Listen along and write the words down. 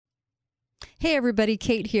Hey, everybody.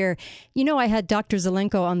 Kate here. You know, I had Dr.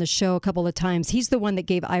 Zelenko on the show a couple of times. He's the one that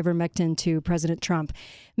gave ivermectin to President Trump.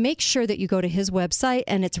 Make sure that you go to his website,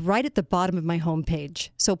 and it's right at the bottom of my homepage.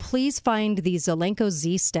 So please find the Zelenko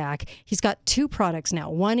Z-Stack. He's got two products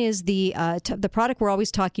now. One is the product we're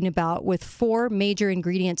always talking about with 4 major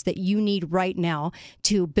ingredients that you need right now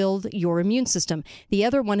to build your immune system. The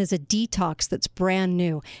other one is a detox that's brand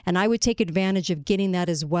new, and I would take advantage of getting that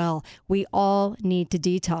as well. We all need to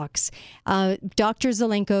detox. Dr.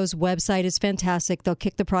 Zelenko's website is fantastic. They'll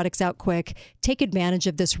kick the products out quick. Take advantage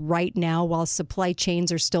of this right now while supply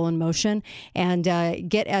chains are still in motion, and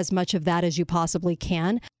get as much of that as you possibly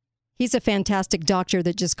can. He's a fantastic doctor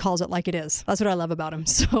that just calls it like it is. That's what I love about him.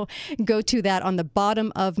 So go to that on the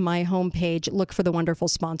bottom of my homepage. Look for the wonderful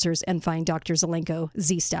sponsors and find Dr. Zelenko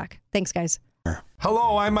Z-Stack. Thanks, guys.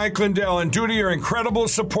 Hello, I'm Mike Lindell, and due to your incredible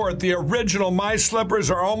support, the original My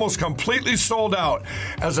Slippers are almost completely sold out.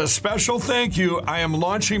 As a special thank you, I am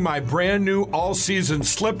launching my brand new all-season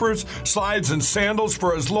slippers, slides, and sandals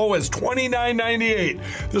for as low as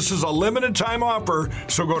 $29.98. This is a limited time offer,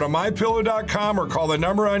 so go to MyPillow.com or call the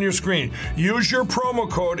number on your screen. Use your promo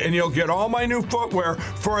code, and you'll get all my new footwear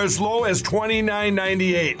for as low as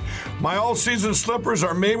 $29.98. My all-season slippers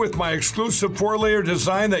are made with my exclusive 4-layer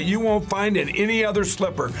design that you won't find in any other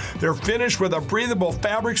slipper. They're finished with a breathable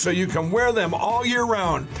fabric so you can wear them all year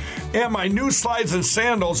round. And my new slides and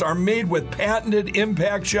sandals are made with patented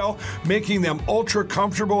impact gel, making them ultra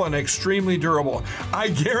comfortable and extremely durable. I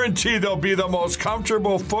guarantee they'll be the most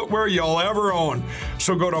comfortable footwear you'll ever own.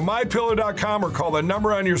 So go to MyPillow.com or call the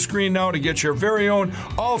number on your screen now to get your very own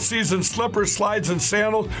all-season slippers, slides, and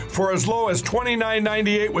sandals for as low as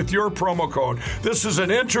 $29.98 with your promo code. This is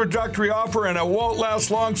an introductory offer and it won't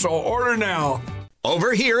last long, so order now.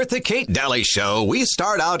 Over here at the Kate Daly Show, we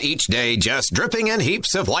start out each day just dripping in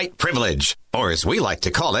heaps of white privilege. Or as we like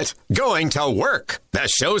to call it, going to work. The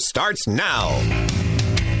show starts now.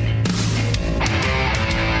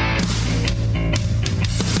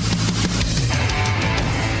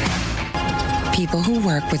 People who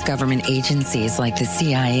work with government agencies like the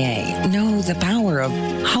CIA know the power of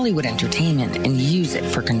Hollywood entertainment and use it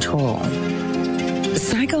for control.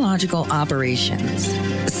 Psychological operations,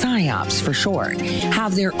 PSYOPs for short,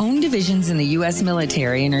 have their own divisions in the U.S.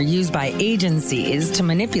 military and are used by agencies to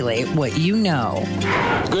manipulate what you know.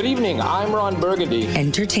 Good evening, I'm Ron Burgundy.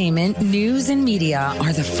 Entertainment, news, and media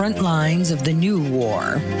are the front lines of the new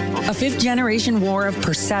war. A fifth-generation war of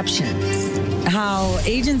perceptions. How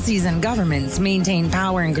agencies and governments maintain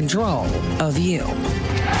power and control of you.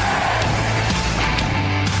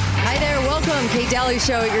 Welcome, Kate Daly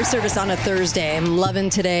Show at your service on a Thursday. I'm loving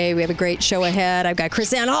today. We have a great show ahead. I've got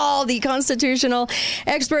KrisAnne Hall, the constitutional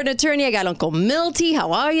expert and attorney. I got Uncle Milty.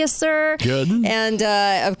 How are you, sir? Good. And,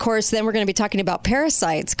 of course, then we're going to be talking about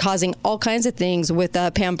parasites causing all kinds of things with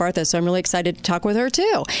Pam Bartha. So I'm really excited to talk with her,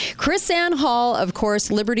 too. KrisAnne Hall, of course,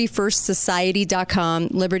 LibertyFirstSociety.com,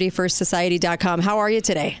 LibertyFirstSociety.com. How are you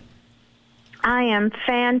today? I am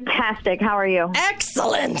fantastic. How are you?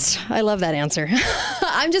 Excellent. I love that answer.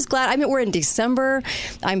 I'm just glad. I mean, we're in December.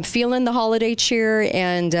 I'm feeling the holiday cheer.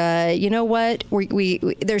 And you know what? We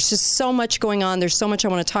there's just so much going on. There's so much I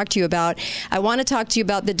want to talk to you about. I want to talk to you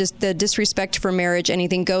about the Disrespect for Marriage,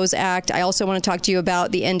 Anything Goes Act. I also want to talk to you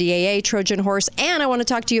about the NDAA, Trojan Horse. And I want to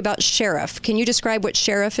talk to you about Sheriff. Can you describe what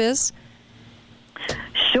Sheriff is?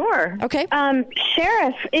 Sure. Okay.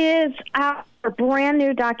 Sheriff is our brand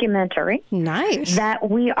new documentary. Nice.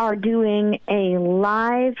 That we are doing a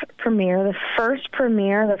live premiere, the first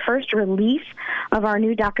release of our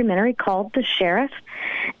new documentary called The Sheriff.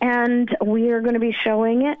 And we are going to be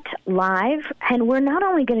showing it live. And we're not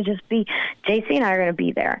only going to just be, JC and I are going to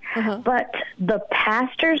be there, but the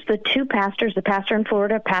pastors, the two pastors, the pastor in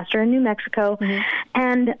Florida, pastor in New Mexico,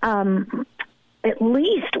 and at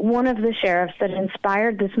least one of the sheriffs that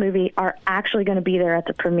inspired this movie are actually going to be there at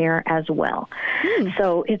the premiere as well.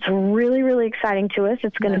 So it's really, really exciting to us.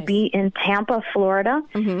 It's going to be in Tampa, Florida.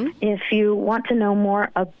 If you want to know more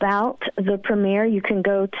about the premiere, you can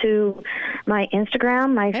go to my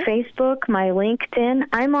Instagram, my Facebook, my LinkedIn.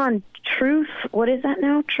 I'm on Truth, what is that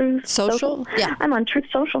now? Truth Social? Yeah. I'm on Truth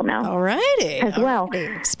Social now. All righty. As well.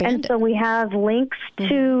 And so we have links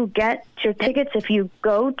to get your tickets. If you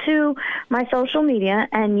go to my social media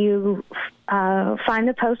and you find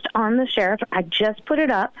the post on the Sheriff, I just put it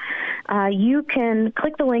up, you can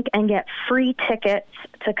click the link and get free tickets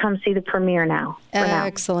to come see the premiere now.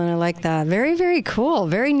 Excellent. I like that. Very, very cool.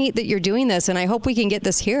 Very neat that you're doing this, and I hope we can get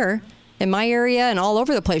this here in my area and all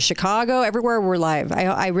over the place, Chicago, everywhere we're live.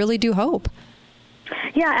 I really do hope.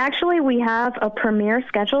 Yeah, actually, we have a premiere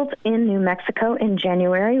scheduled in New Mexico in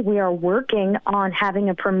January. We are working on having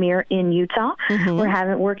a premiere in Utah.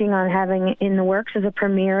 We're working on having in the works as a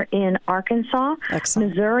premiere in Arkansas,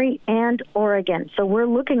 Missouri, and Oregon. So we're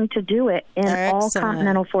looking to do it in all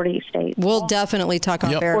continental 48 states. We'll definitely talk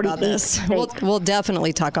off air about this. We'll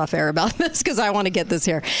definitely talk off air about this because I want to get this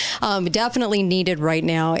here. Definitely needed right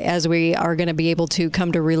now as we are going to be able to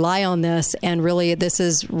come to rely on this. And really, this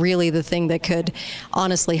is really the thing that could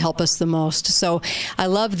honestly help us the most. So I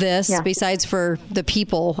love this, besides for the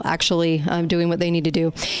people actually doing what they need to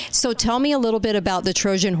do. So tell me a little bit about the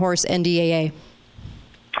Trojan Horse NDAA.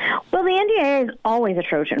 Well, the NDAA is always a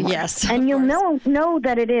Trojan horse. Yes. And you'll know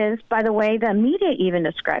that it is by the way the media even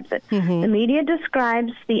describes it. The media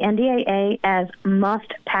describes the NDAA as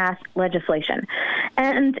must-pass legislation.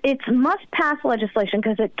 And it's must-pass legislation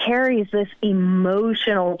because it carries this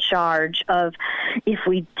emotional charge of if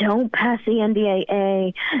we don't pass the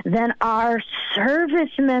NDAA, then our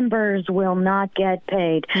service members will not get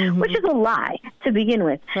paid, which is a lie to begin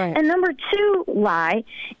with. Right. And number two lie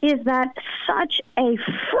is that such a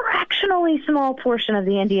fractionally small portion of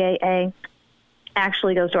the NDAA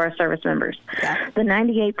actually goes to our service members. The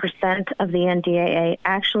 98% of the NDAA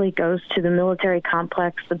actually goes to the military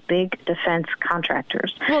complex, the big defense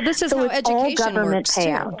contractors. Well, this is how education works,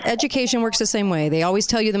 too. Education works the same way. They always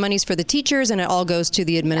tell you the money's for the teachers, and it all goes to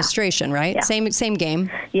the administration, right? Yeah. Same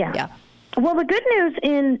game. Yeah. Well, the good news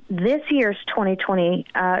in this year's 2020,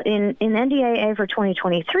 in NDAA for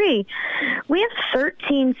 2023, we have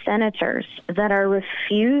 13 senators that are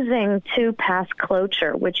refusing to pass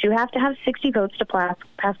cloture, which you have to have 60 votes to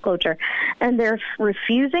pass cloture. And they're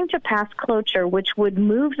refusing to pass cloture, which would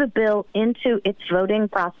move the bill into its voting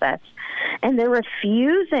process. And they're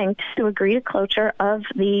refusing to agree to cloture of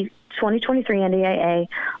the 2023 NDAA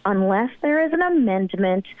unless there is an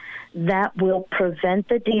amendment that will prevent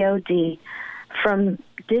the DOD from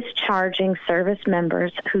discharging service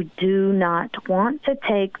members who do not want to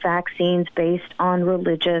take vaccines based on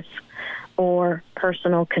religious or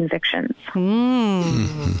personal convictions.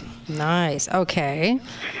 Nice. Okay.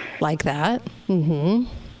 Like that.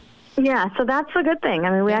 Yeah, so that's a good thing.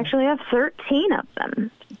 I mean, we actually have 13 of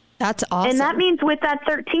them. That's awesome. And that means with that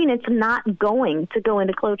 13, it's not going to go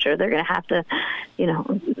into cloture. They're going to have to,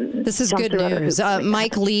 This is good news.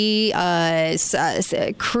 Mike Lee,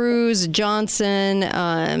 Cruz, Johnson.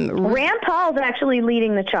 Rand Paul's actually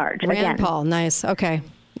leading the charge. Rand Paul, nice. Okay.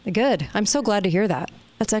 Good. I'm so glad to hear that.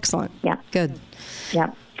 That's excellent. Yeah. Good.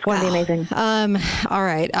 Yeah. It's going to be amazing. All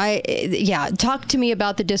right. Talk to me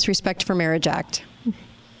about the Disrespect for Marriage Act.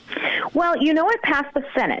 Well, it passed the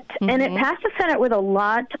Senate, and it passed the Senate with a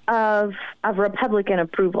lot of Republican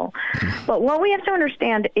approval. But what we have to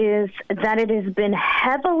understand is that it has been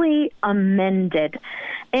heavily amended.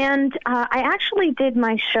 And I actually did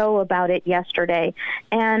my show about it yesterday,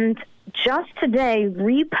 and just today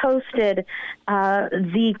reposted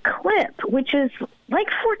the clip, which is like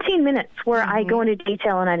 14 minutes, where I go into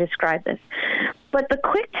detail and I describe this. But the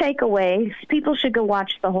quick takeaway, people should go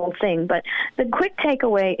watch the whole thing, but the quick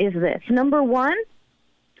takeaway is this. Number one,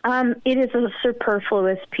 it is a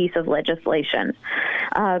superfluous piece of legislation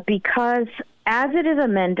because as it is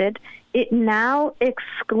amended, it now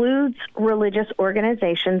excludes religious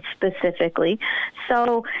organizations specifically.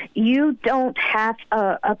 So you don't have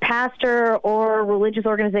a pastor or a religious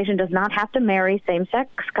organization does not have to marry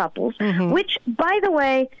same-sex couples, which, by the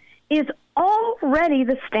way, is already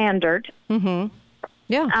the standard.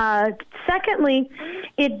 Yeah. Secondly,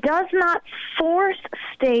 it does not force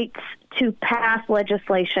states to pass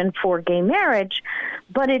legislation for gay marriage,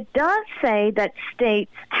 but it does say that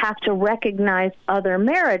states have to recognize other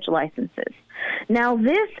marriage licenses. Now,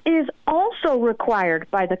 this is also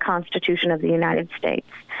required by the Constitution of the United States.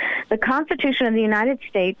 The Constitution of the United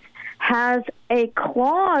States has a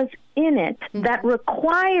clause in it that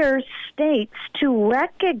requires states to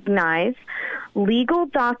recognize legal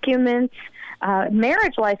documents,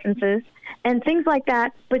 marriage licenses, and things like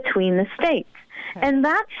that between the states. And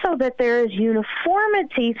that's so that there is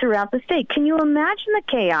uniformity throughout the state. Can you imagine the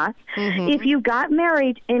chaos if you got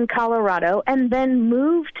married in Colorado and then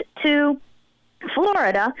moved to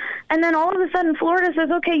Florida, and then all of a sudden Florida says,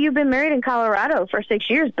 okay, you've been married in Colorado for 6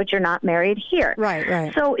 years, but you're not married here.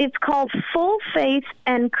 Right. So it's called full faith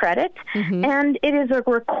and credit, and it is a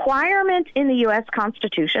requirement in the U.S.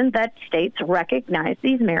 Constitution that states recognize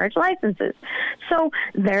these marriage licenses. So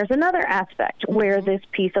there's another aspect where this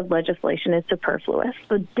piece of legislation is superfluous.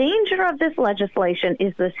 The danger of this legislation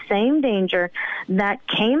is the same danger that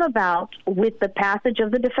came about with the passage of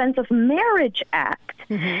the Defense of Marriage Act.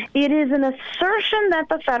 It is an assertion assertion that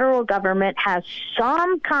the federal government has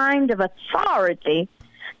some kind of authority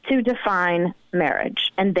to define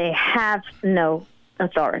marriage, and they have no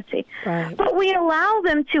authority. Right. But we allow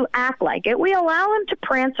them to act like it. We allow them to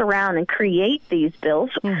prance around and create these bills.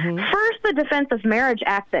 First, the Defense of Marriage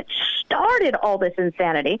Act that started all this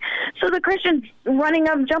insanity. So the Christians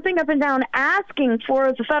jumping up and down, asking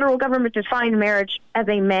for the federal government to define marriage as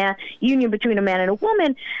a union between a man and a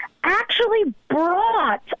woman, actually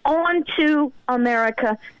brought onto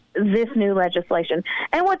America this new legislation.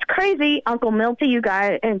 And what's crazy, Uncle Milty, you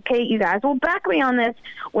guys, and Kate, you guys will back me on this.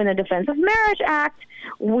 When the Defense of Marriage Act,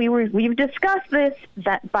 we've discussed this,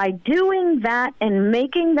 that by doing that and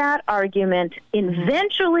making that argument,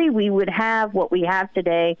 eventually we would have what we have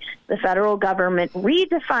today, the federal government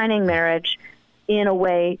redefining marriage in a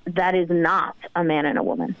way that is not a man and a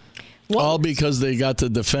woman. All because they got to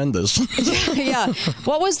defend us. Yeah.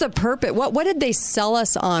 What was the purpose? What did they sell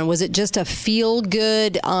us on? Was it just a feel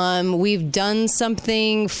good? We've done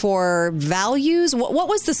something for values. What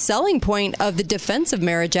was the selling point of the Defense of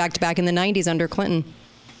Marriage Act back in the 90s under Clinton?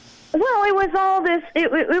 Well, it was all this.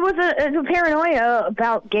 It was a paranoia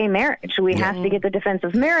about gay marriage. We have to get the Defense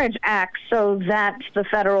of Marriage Act so that the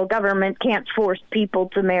federal government can't force people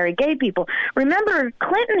to marry gay people. Remember,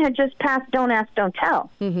 Clinton had just passed Don't Ask, Don't Tell.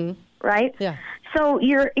 Right? Yeah. So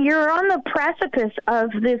you're on the precipice of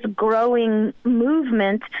this growing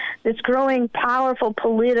movement, this growing powerful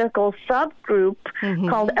political subgroup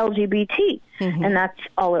called LGBT, and that's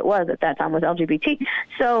all it was at that time, was LGBT.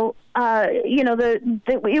 So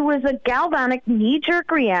it was a galvanic, knee-jerk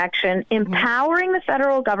reaction, empowering the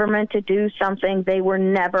federal government to do something they were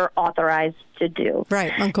never authorized to do.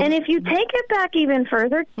 Right, Uncle. And if you take it back even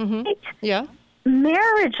further, yeah.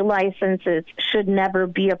 Marriage licenses should never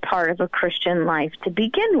be a part of a Christian life to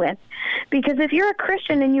begin with. Because if you're a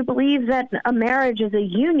Christian and you believe that a marriage is a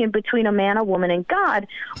union between a man, a woman, and God,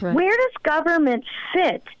 where does government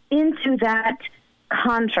fit into that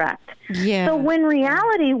contract? Yeah. So when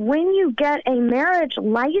reality, when you get a marriage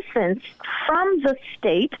license from the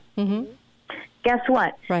state, guess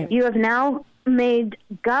what? Right. You have now made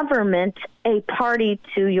government a party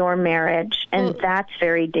to your marriage, and that's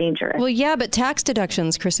very dangerous. Well, yeah, but tax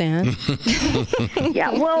deductions, KrisAnne. Yeah,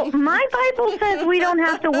 well, my Bible says we don't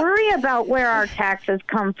have to worry about where our taxes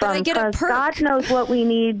come from because God knows what we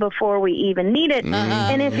need before we even need it.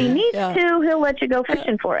 And if he needs to, he'll let you go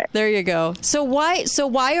fishing for it. There you go. So why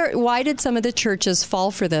did some of the churches fall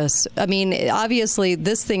for this? I mean, obviously,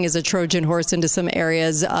 this thing is a Trojan horse into some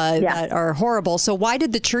areas that are horrible. So why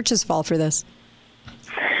did the churches fall for this?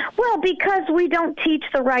 Well, because we don't teach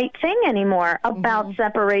the right thing anymore about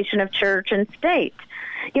separation of church and state.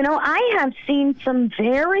 You know, I have seen some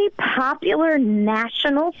very popular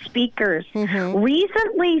national speakers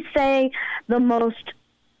recently say the most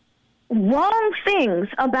wrong things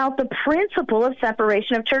about the principle of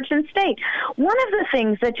separation of church and state. One of the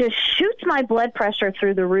things that just shoots my blood pressure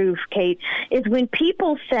through the roof, Kate, is when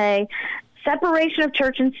people say separation of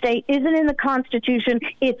church and state isn't in the Constitution.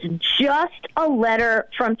 It's just a letter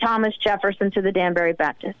from Thomas Jefferson to the Danbury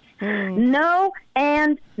Baptists. No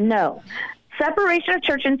and no. Separation of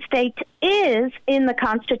church and state is in the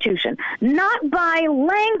Constitution, not by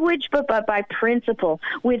language, but by principle.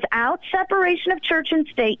 Without separation of church and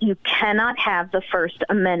state, you cannot have the First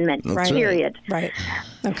Amendment, period. Right.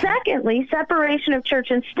 Okay. Secondly, separation of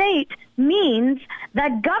church and state means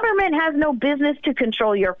that government has no business to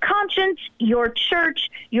control your conscience, your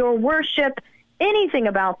church, your worship, anything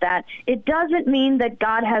about that. It doesn't mean that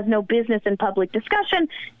God has no business in public discussion,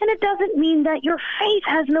 and it doesn't mean that your faith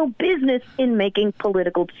has no business in making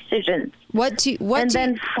political decisions.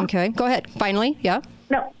 Okay, go ahead. Finally, yeah.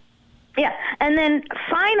 No. Yeah. And then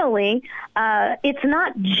finally, it's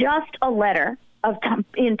not just a letter by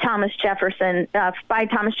Thomas Jefferson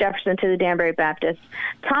to the Danbury Baptists.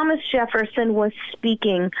 Thomas Jefferson was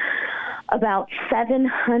speaking about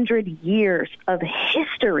 700 years of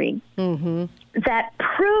history that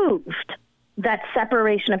proved that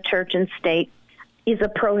separation of church and state is a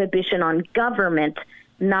prohibition on government,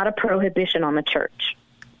 not a prohibition on the church.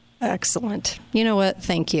 Excellent. You know what?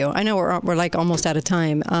 Thank you. I know we're like almost out of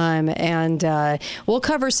time, and we'll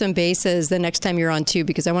cover some bases the next time you're on too,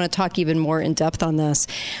 because I want to talk even more in depth on this.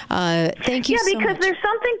 Thank you. Yeah, because there's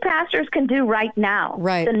something pastors can do right now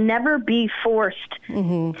to never be forced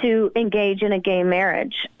to engage in a gay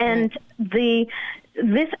marriage, and the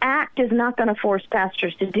this act is not going to force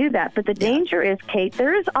pastors to do that. But the danger is, Kate,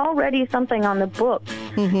 there is already something on the books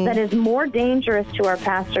that is more dangerous to our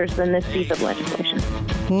pastors than this piece of legislation.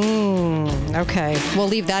 Okay. We'll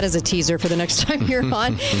leave that as a teaser for the next time you're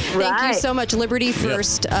on. Thank you so much.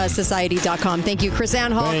 LibertyFirstSociety.com. Thank you,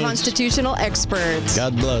 KrisAnne Hall, Thanks. constitutional expert.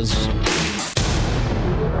 God bless.